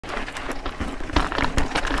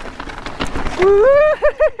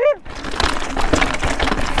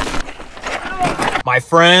My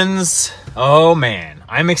friends, oh man,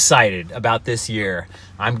 I'm excited about this year.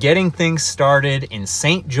 I'm getting things started in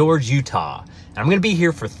St. George, Utah. And I'm gonna be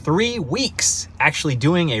here for 3 weeks, actually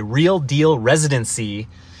doing a real deal residency,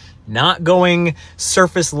 not going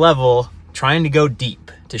surface level, trying to go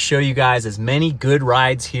deep to show you guys as many good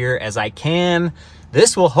rides here as I can.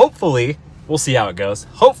 This will hopefully, we'll see how it goes,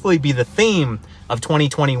 hopefully be the theme of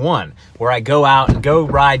 2021, where I go out and go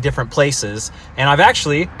ride different places. And I've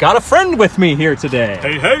actually got a friend with me here today.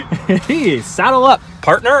 Hey, hey. Hey, saddle up,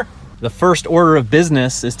 partner. The first order of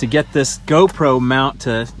business is to get this GoPro mount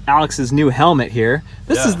to Alex's new helmet here.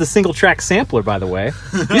 This is the single track sampler, by the way.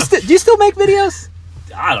 Do you still make videos?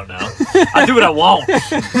 I don't know. I do what I want.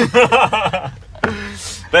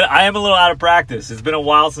 But I am a little out of practice. It's been a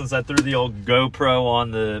while since I threw the old GoPro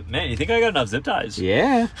on the... Man, you think I got enough zip ties?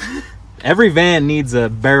 Yeah. Every van needs a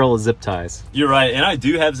barrel of zip ties. You're right, and I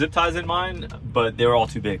do have zip ties in mine, but they were all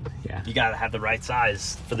too big. Yeah. You gotta have the right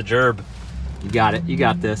size for the gerb. You got it. You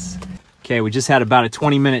got this. Okay, we just had about a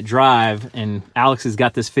 20-minute drive, and Alex has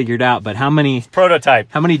got this figured out, but how many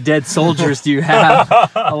dead soldiers do you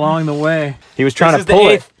have along the way? He was trying to pull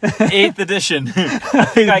it. 8th edition. I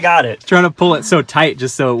think I got it. Trying to pull it so tight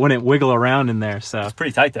just so it wouldn't wiggle around in there. So it's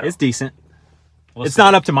pretty tight, though. It's decent. It's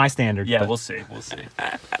not up to my standard. Yeah, but we'll see. We'll see.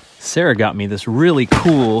 Sarah got me this really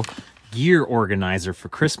cool gear organizer for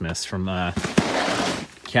Christmas from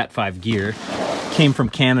Cat 5 Gear. Came from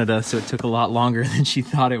Canada, so it took a lot longer than she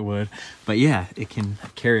thought it would. But yeah, it can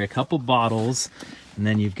carry a couple bottles, and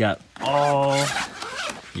then you've got all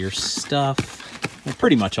your stuff. Well,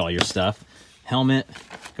 pretty much all your stuff. Helmet,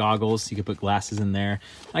 goggles, you can put glasses in there.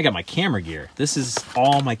 I got my camera gear. This is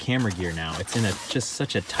all my camera gear now. It's in just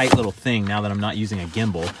such a tight little thing now that I'm not using a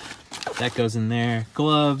gimbal. That goes in there.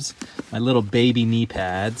 Gloves, my little baby knee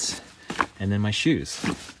pads, and then my shoes.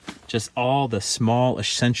 Just all the small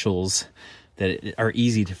essentials that are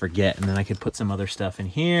easy to forget. And then I could put some other stuff in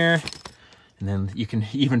here. And then you can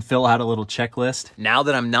even fill out a little checklist. Now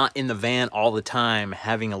that I'm not in the van all the time,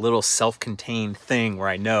 having a little self-contained thing where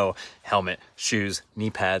I know helmet, shoes,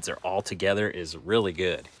 knee pads are all together is really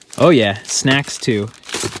good. Oh yeah, snacks too.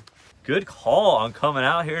 Good call on coming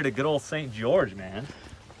out here to good old St. George, man.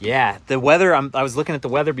 Yeah, the weather, I was looking at the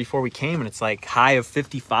weather before we came, and it's like high of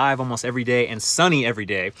 55 almost every day and sunny every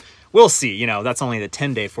day. We'll see, you know, that's only the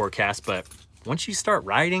 10-day forecast, but once you start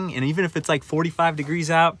riding, and even if it's like 45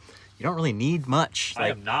 degrees out, you don't really need much. I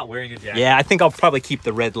am not wearing a jacket. Yeah, I think I'll probably keep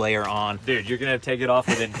the red layer on. Dude, you're going to take it off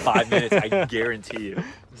within 5 minutes. I guarantee you.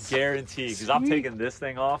 Guarantee. Because I'm taking this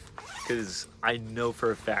thing off because I know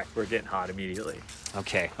for a fact we're getting hot immediately.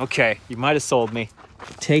 Okay. You might have sold me.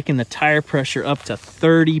 Taking the tire pressure up to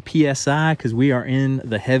 30 PSI because we are in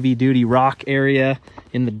the heavy duty rock area.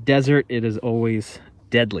 In the desert, it is always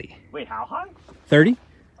deadly. Wait, how high? 30?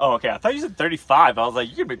 Oh, okay. I thought you said 35. I was like,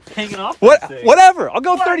 you're going to be pinging off what? This thing. Whatever. I'll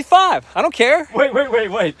go 35. I don't care.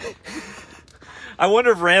 Wait. I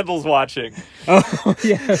wonder if Randall's watching. Oh,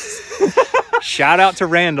 yes. Shout out to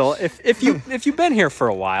Randall. If you've been here for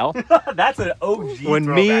a while. That's an OG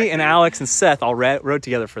When me and Alex and Seth all rode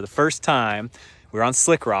together for the first time, we were on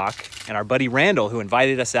Slick Rock, and our buddy Randall, who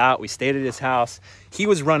invited us out, we stayed at his house. He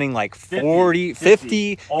was running like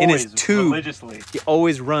 50 in his tube. Religiously. He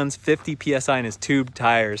always runs 50 PSI in his tube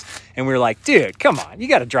tires. And we were like, dude, come on, you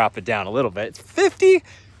got to drop it down a little bit. It's 50.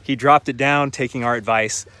 He dropped it down, taking our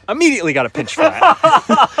advice. Immediately got a pinch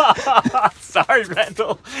flat. Sorry,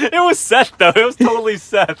 Randall. It was Seth, though. It was totally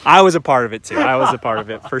Seth. I was a part of it, too. I was a part of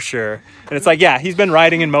it, for sure. And it's like, yeah, he's been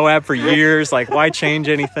riding in Moab for years. Like, why change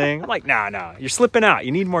anything? I'm like, no. You're slipping out.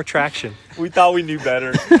 You need more traction. We thought we knew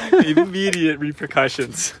better. Immediate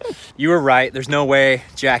repercussions. You were right. There's no way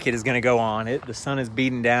jacket is going to go on. The sun is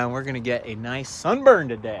beating down. We're going to get a nice sunburn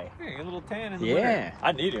today. Hey, a little tan in the winter.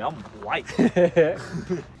 I need it. I'm white.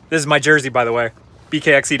 This is my jersey, by the way.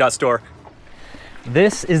 BKXC.store.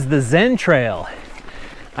 This is the Zen Trail.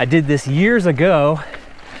 I did this years ago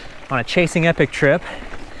on a Chasing Epic trip,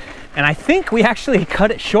 and I think we actually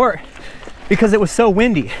cut it short because it was so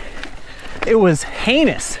windy. It was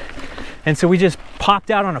heinous. And so we just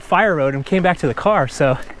popped out on a fire road and came back to the car.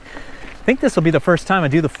 So I think this will be the first time I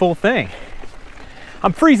do the full thing.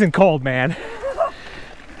 I'm freezing cold, man.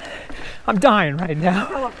 I'm dying right now.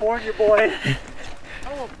 California boy.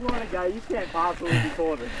 I'm a Florida guy. You can't possibly be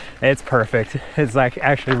colder. It's perfect. It's like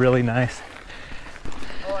actually really nice.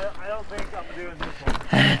 Oh, I don't think I'm doing this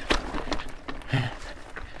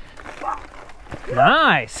one.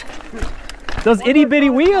 Nice. Those itty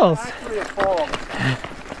bitty wheels. Actually a fall.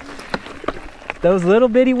 Those little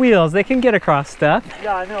bitty wheels, they can get across stuff.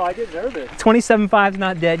 Yeah, I know. I get nervous. 27.5's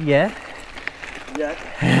not dead yet. yet.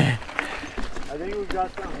 I think we've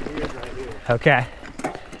got something weird right here. Okay.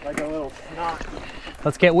 Like a little snot.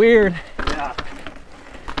 Let's get weird. Yeah.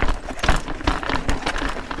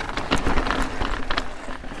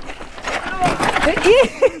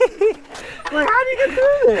 Like, how do you get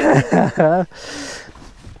through this?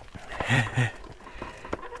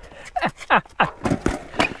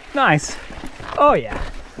 Nice. Oh yeah.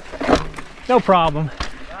 No problem.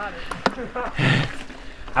 Got it.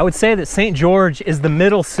 I would say that St. George is the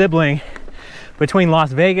middle sibling between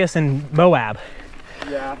Las Vegas and Moab.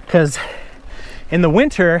 Yeah. Because in the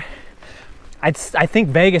winter, I think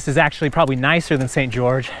Vegas is actually probably nicer than St.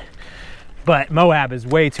 George, but Moab is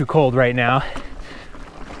way too cold right now.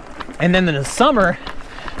 And then in the summer,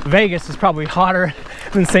 Vegas is probably hotter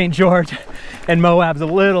than St. George, and Moab's a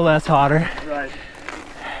little less hotter. Right.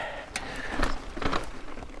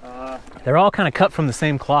 They're all kind of cut from the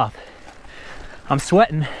same cloth. I'm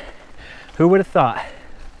sweating. Who would have thought?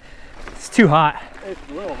 It's too hot. It's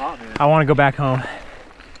a little hot, man. I want to go back home.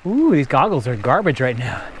 Ooh, these goggles are garbage right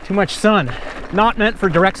now. Too much sun. Not meant for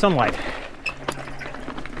direct sunlight.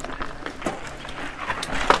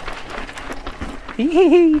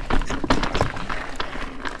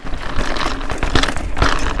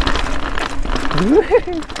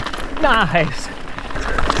 Nice.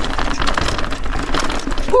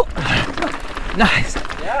 Ooh. Nice.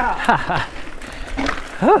 Yeah.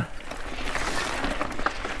 Huh.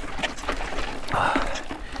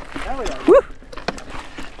 Woo.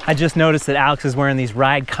 I just noticed that Alex is wearing these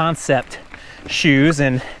Ride Concept shoes,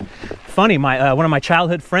 and funny, my one of my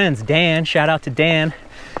childhood friends, Dan, shout out to Dan,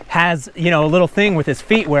 has, you know, a little thing with his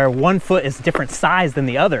feet where one foot is different size than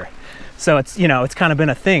the other. So it's, you know, it's kind of been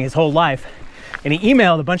a thing his whole life. And he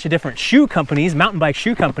emailed a bunch of different shoe companies, mountain bike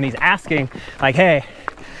shoe companies, asking like, hey,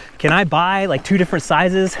 can I buy like 2 different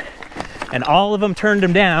sizes? And all of them turned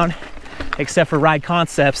him down, except for Ride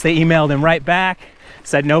Concepts. They emailed him right back,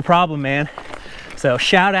 said, no problem, man. So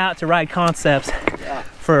shout out to Ride Concepts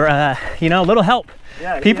for, you know, a little help.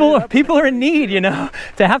 Yeah, people are in need, you know,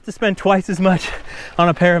 to have to spend twice as much on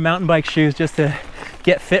a pair of mountain bike shoes just to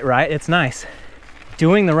get fit right. It's nice.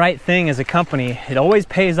 Doing the right thing as a company, it always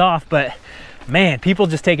pays off, but man, people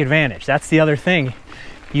just take advantage. That's the other thing.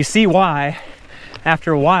 You see why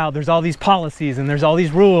after a while there's all these policies and there's all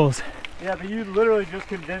these rules. Yeah, but you literally just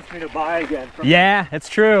convinced me to buy again. Yeah, it's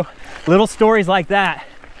true. Little stories like that,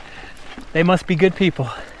 they must be good people.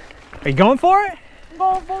 Are you going for it? I'm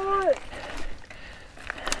going for it.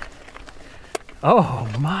 Oh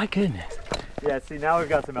my goodness. Yeah, see, now we've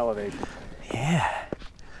got some elevation. Yeah.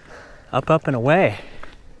 Up, up, and away.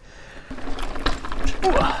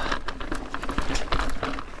 Ooh.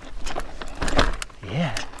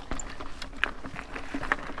 Yeah.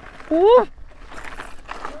 Ooh.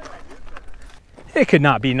 It could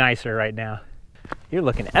not be nicer right now. You're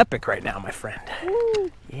looking epic right now, my friend.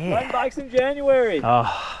 Woo. Yeah. Riding bikes in January.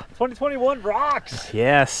 Oh. 2021 rocks.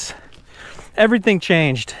 Yes. Everything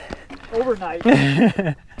changed. Overnight.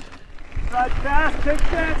 Ride fast, take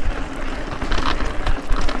fast.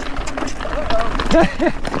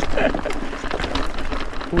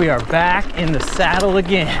 We are back in the saddle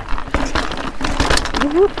again.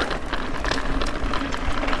 Whoop.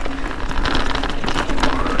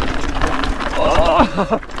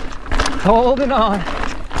 Oh, holding on.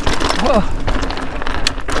 Whoa.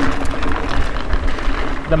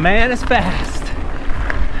 The man is fast.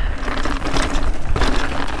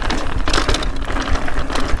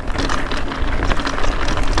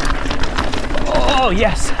 Oh,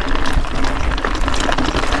 yes.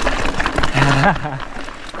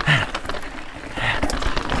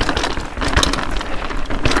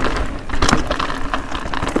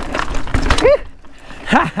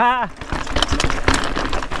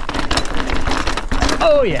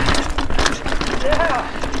 Oh, yeah.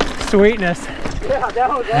 Yeah. Sweetness. Yeah, that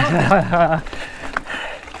was awesome.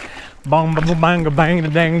 Bong, bong, bang, bang,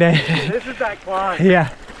 dang, dang. This is that climb. Yeah.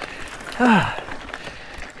 That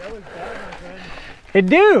was bad, my friend. It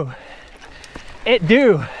do. It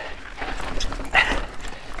do.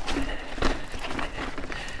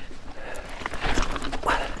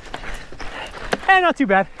 Eh, not too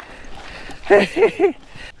bad.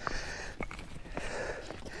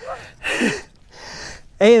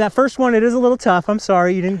 Hey, that first one, it is a little tough. I'm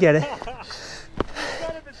sorry you didn't get it.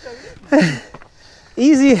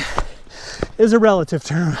 Easy is a relative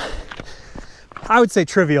term. I would say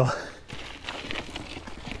trivial.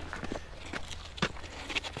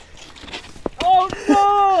 Oh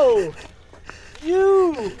no!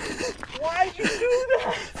 You! Why'd you do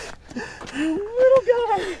that? You little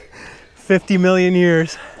guy! 50 million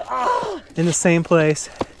years in the same place.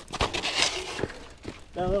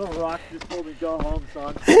 That little rock just told me go home,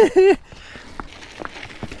 son.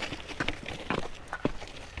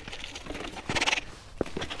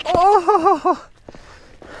 Oh!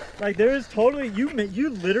 Like there is totally you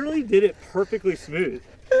literally did it perfectly smooth.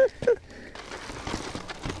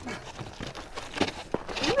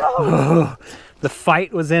 Oh, the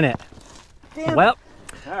fight was in it. Damn. Well,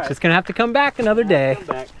 Right. just gonna have to come back another day.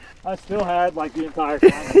 I still had like the entire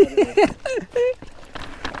time.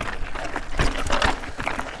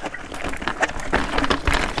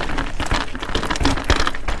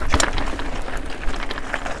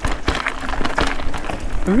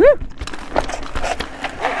 Woo!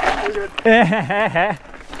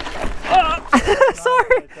 Oh,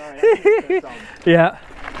 sorry. Yeah.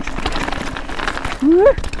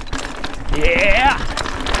 Woo! Yeah.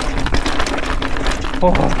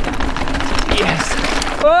 Oh. Yes.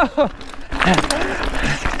 Oh.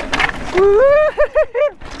 Woo!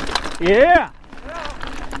 Yeah.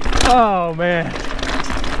 Oh man.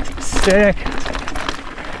 Sick.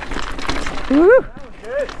 Woo!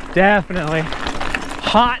 Definitely.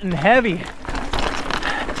 Hot and heavy.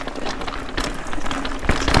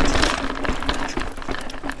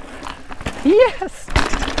 Yes!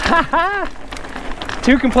 Haha!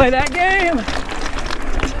 Two can play that game.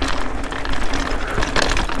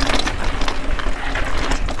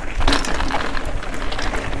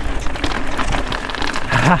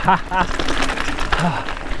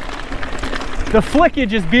 The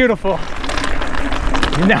flickage is beautiful.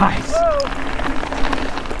 Nice.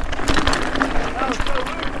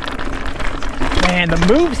 Man, the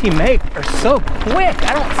moves he makes are so quick.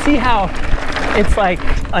 I don't see how it's like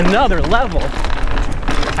another level.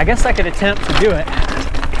 I guess I could attempt to do it.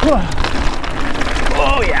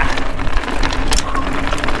 Oh yeah.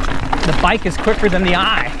 The bike is quicker than the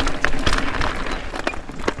eye.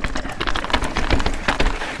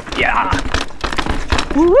 Yeah.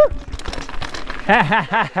 Woo!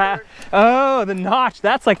 Oh, the notch.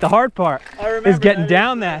 That's like the hard part. Is getting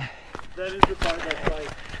down that. That is the part that's like.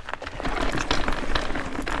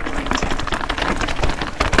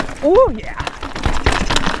 Oh yeah.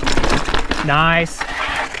 Nice.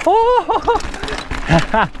 Oh.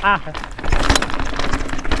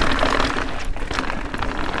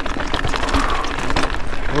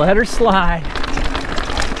 Let her slide.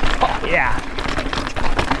 Oh yeah.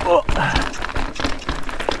 Oh.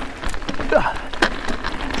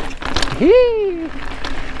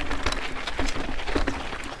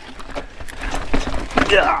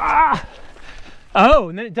 Oh,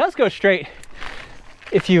 and then it does go straight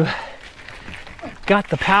if you got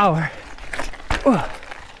the power.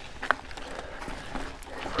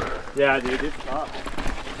 Yeah, dude, it's tough.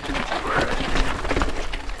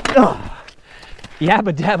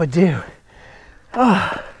 Yabba dabba do.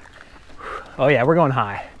 Oh yeah, we're going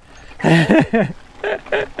high.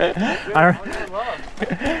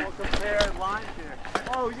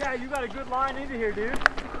 Oh yeah, you got a good line into here, dude.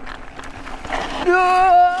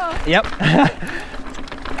 Yep.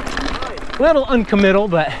 Little uncommittal,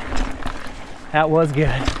 but that was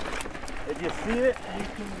good. If you see it, you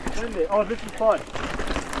can send it. Oh, this is fun.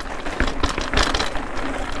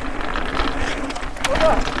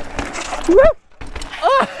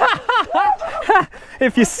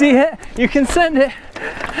 If you see it, you can send it.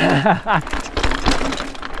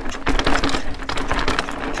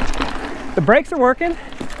 The brakes are working.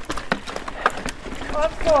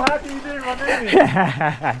 I'm so happy you didn't run into me.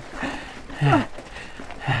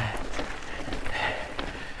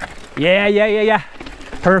 Yeah.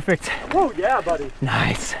 Perfect. Oh yeah, buddy.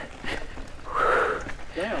 Nice.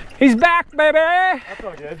 Damn. He's back, baby. That's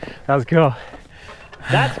all good. That was cool.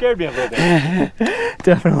 That scared me a little bit.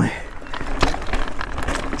 Definitely.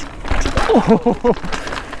 Oh,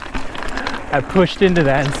 I pushed into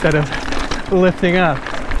that instead of lifting up.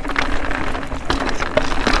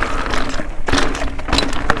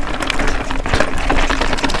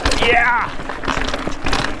 Yeah.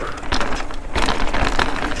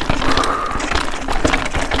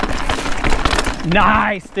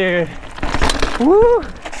 Nice, dude. Woo.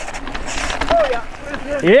 Oh yeah.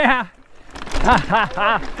 Yeah.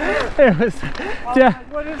 It was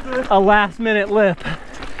What is this? a last minute lip.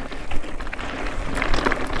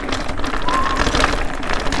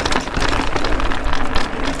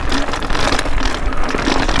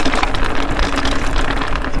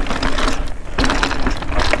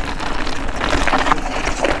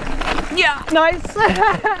 Yeah, nice.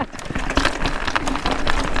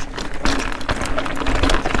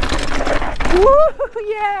 Woo,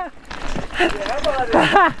 yeah. Yeah, buddy.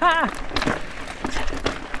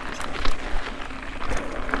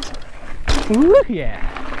 Woo, yeah.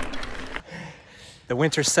 The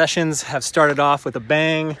winter sessions have started off with a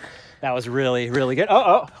bang. That was really, really good.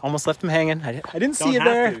 Oh, almost left him hanging. I didn't see you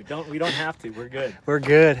there. We don't have to. We're good. We're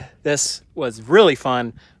good. This was really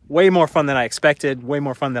fun. Way more fun than I expected. Way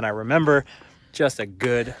more fun than I remember. Just a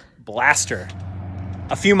good blaster.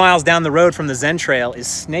 A few miles down the road from the Zen Trail is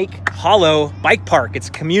Snake Hollow Bike Park. It's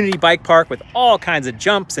a community bike park with all kinds of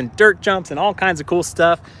jumps and dirt jumps and all kinds of cool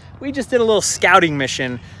stuff. We just did a little scouting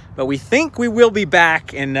mission, but we think we will be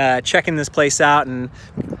back and checking this place out. And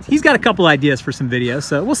he's got a couple ideas for some videos,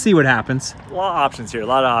 so we'll see what happens. A lot of options here, a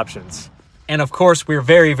lot of options. And of course, we're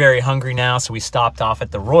very, very hungry now, so we stopped off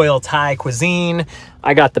at the Royal Thai Cuisine.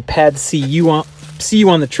 I got the pad see you on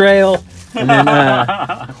the trail. And then,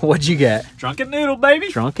 what'd you get? Drunken noodle, baby.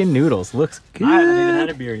 Drunken noodles. Looks good. I haven't even had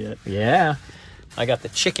a beer yet. Yeah. I got the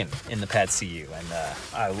chicken in the pad see and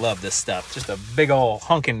I love this stuff. Just a big old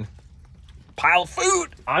hunkin' pile of food.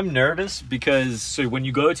 I'm nervous because so when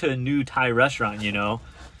you go to a new Thai restaurant, you know,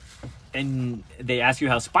 and they ask you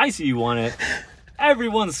how spicy you want it,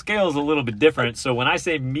 everyone's scale is a little bit different. So when I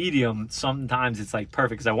say medium, sometimes it's like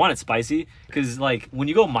perfect because I want it spicy. Because like when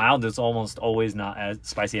you go mild, it's almost always not as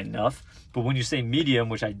spicy enough. But when you say medium,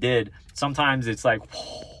 which I did, sometimes it's like,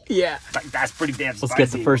 whoa, yeah, like, that's pretty damn spicy. Let's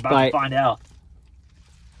get the first bite. Find out.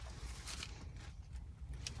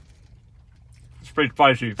 It's pretty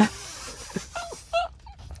spicy.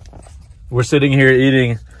 We're sitting here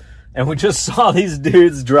eating, and we just saw these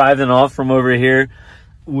dudes driving off from over here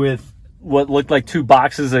with what looked like 2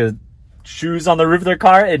 boxes of shoes on the roof of their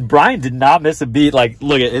car, and Brian did not miss a beat. Like,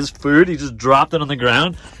 look at his food. He just dropped it on the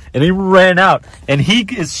ground, and he ran out. And he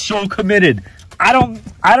is so committed. I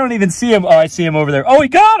don't even see him. Oh, I see him over there. Oh, he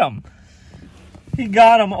got him. He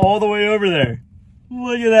got him all the way over there.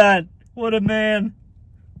 Look at that. What a man.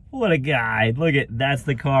 What a guy. Look at, that's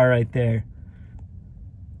the car right there.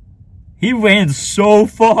 He ran so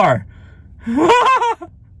far.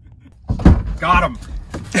 Got him.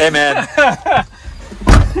 Hey, man. I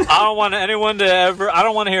don't want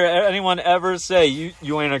to hear anyone ever say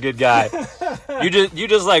you ain't a good guy. You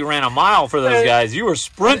just like ran a mile for those guys. You were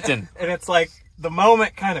sprinting. And it's like the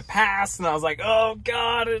moment kind of passed and I was like, oh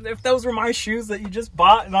God, if those were my shoes that you just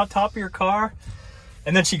bought and on top of your car.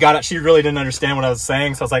 And then she got it. She really didn't understand what I was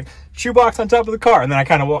saying. So I was like, shoebox on top of the car. And then I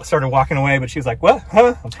kind of started walking away, but she was like, what?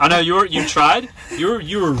 Huh? I know you tried.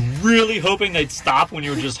 You were really hoping they'd stop when you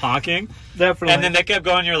were just honking. Definitely. And then they kept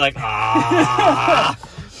going. You're like, ah.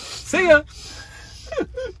 See ya.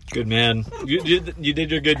 Good man. You did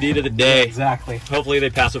your good deed of the day. Exactly. Hopefully they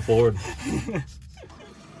pass it forward.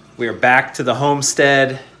 We are back to the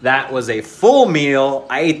homestead. That was a full meal.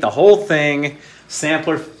 I ate the whole thing.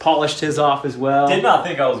 Sampler polished his off as well. Did not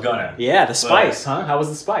think I was gonna. Yeah, the spice, huh? How was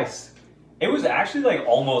the spice? It was actually like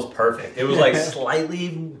almost perfect. It was like slightly,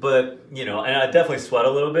 but you know, and I definitely sweat a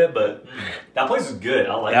little bit, but that place was good.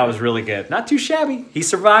 I like it. That was really good. Not too shabby. He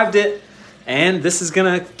survived it. And this is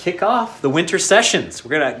gonna kick off the winter sessions. We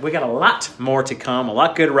got a lot more to come, a lot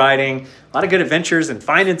of good riding, a lot of good adventures and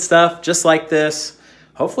finding stuff just like this.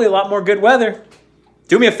 Hopefully a lot more good weather.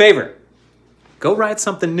 Do me a favor, go ride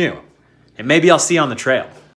something new. And maybe I'll see you on the trail.